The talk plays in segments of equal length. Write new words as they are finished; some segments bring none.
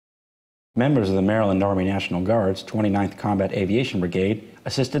Members of the Maryland Army National Guard's 29th Combat Aviation Brigade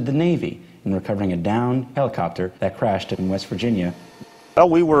assisted the Navy in recovering a downed helicopter that crashed in West Virginia. Well,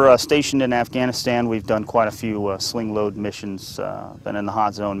 we were stationed in Afghanistan. We've done quite a few sling load missions, been in the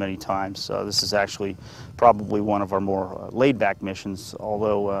hot zone many times. This is actually probably one of our more laid-back missions,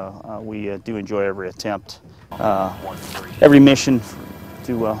 although we do enjoy every attempt, every mission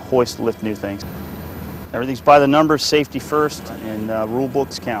to hoist, lift new things. Everything's by the numbers, safety first, and rule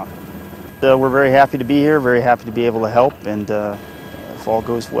books count. We're very happy to be here, very happy to be able to help, and if all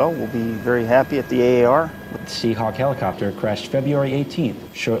goes well, we'll be very happy at the AAR. The Seahawk helicopter crashed February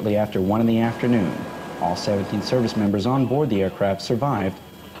 18th, shortly after 1 in the afternoon. All 17 service members on board the aircraft survived,